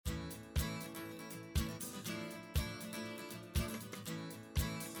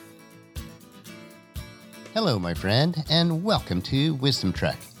Hello, my friend, and welcome to Wisdom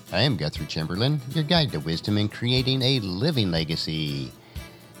Trek. I am Guthrie Chamberlain, your guide to wisdom in creating a living legacy.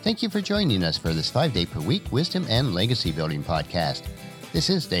 Thank you for joining us for this 5-day per week wisdom and legacy building podcast. This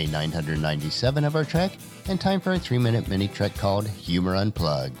is day 997 of our trek, and time for a 3-minute mini trek called Humor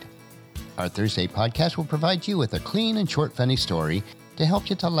Unplugged. Our Thursday podcast will provide you with a clean and short funny story to help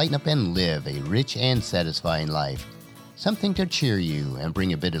you to lighten up and live a rich and satisfying life. Something to cheer you and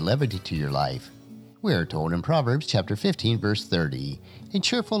bring a bit of levity to your life. We are told in Proverbs chapter 15, verse 30, "A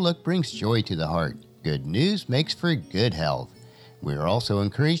cheerful look brings joy to the heart. Good news makes for good health." We are also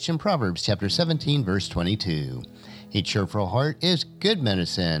encouraged in Proverbs chapter 17, verse 22. "A cheerful heart is good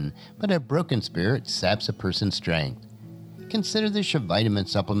medicine, but a broken spirit saps a person's strength." Consider this your vitamin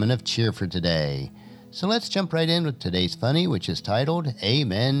supplement of cheer for today. So let's jump right in with today's funny, which is titled,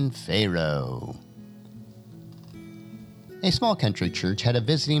 Amen, Pharaoh. A small country church had a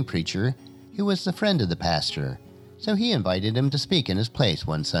visiting preacher who was the friend of the pastor, so he invited him to speak in his place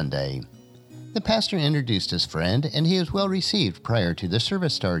one Sunday. The pastor introduced his friend, and he was well received prior to the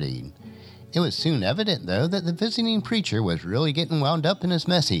service starting. It was soon evident, though, that the visiting preacher was really getting wound up in his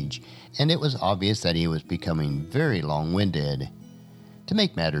message, and it was obvious that he was becoming very long-winded. To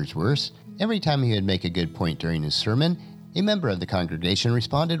make matters worse, every time he would make a good point during his sermon, a member of the congregation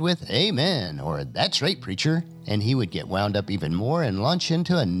responded with, "Amen," or "That's right, preacher," and he would get wound up even more and launch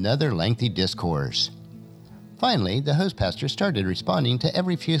into another lengthy discourse. Finally, the host pastor started responding to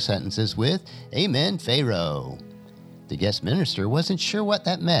every few sentences with, "Amen, Pharaoh." The guest minister wasn't sure what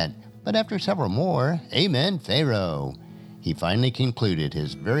that meant, but after several more, "Amen, Pharaoh," he finally concluded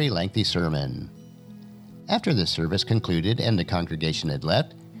his very lengthy sermon. After the service concluded and the congregation had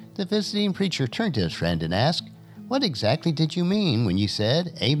left, the visiting preacher turned to his friend and asked, "What exactly did you mean when you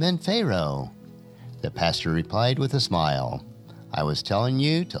said, 'Amen, Pharaoh'?" The pastor replied with a smile, "I was telling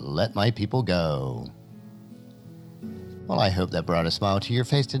you to let my people go." Well, I hope that brought a smile to your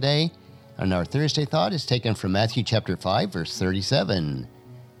face today. And our Thursday thought is taken from Matthew chapter 5, verse 37.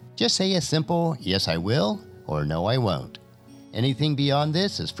 Just say a simple, "Yes, I will," or "No, I won't." Anything beyond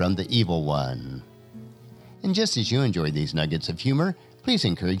this is from the evil one. And just as you enjoy these nuggets of humor, please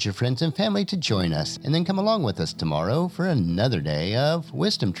encourage your friends and family to join us, and then come along with us tomorrow for another day of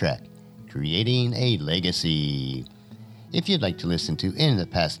Wisdom Trek, creating a legacy. If you'd like to listen to any of the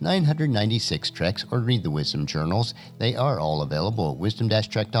past 996 treks or read the Wisdom Journals, they are all available at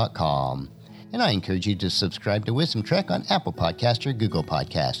wisdom-trek.com. And I encourage you to subscribe to Wisdom Trek on Apple Podcasts or Google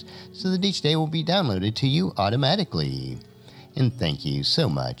Podcasts, so that each day will be downloaded to you automatically. And thank you so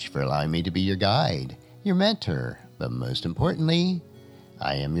much for allowing me to be your guide, your mentor, but most importantly,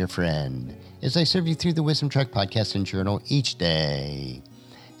 I am your friend, as I serve you through the Wisdom Trek podcast and journal each day.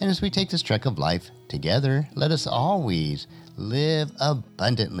 And as we take this trek of life together, let us always live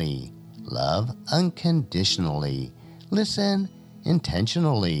abundantly, love unconditionally, listen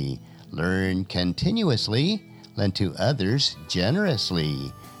intentionally, learn continuously, lend to others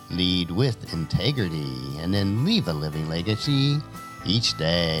generously, lead with integrity, and then leave a living legacy each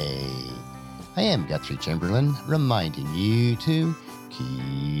day. I am Guthrie Chamberlain, reminding you to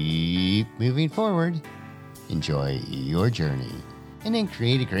keep moving forward, enjoy your journey, and then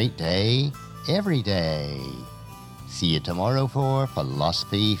create a great day every day. See you tomorrow for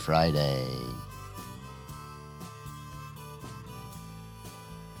Philosophy Friday.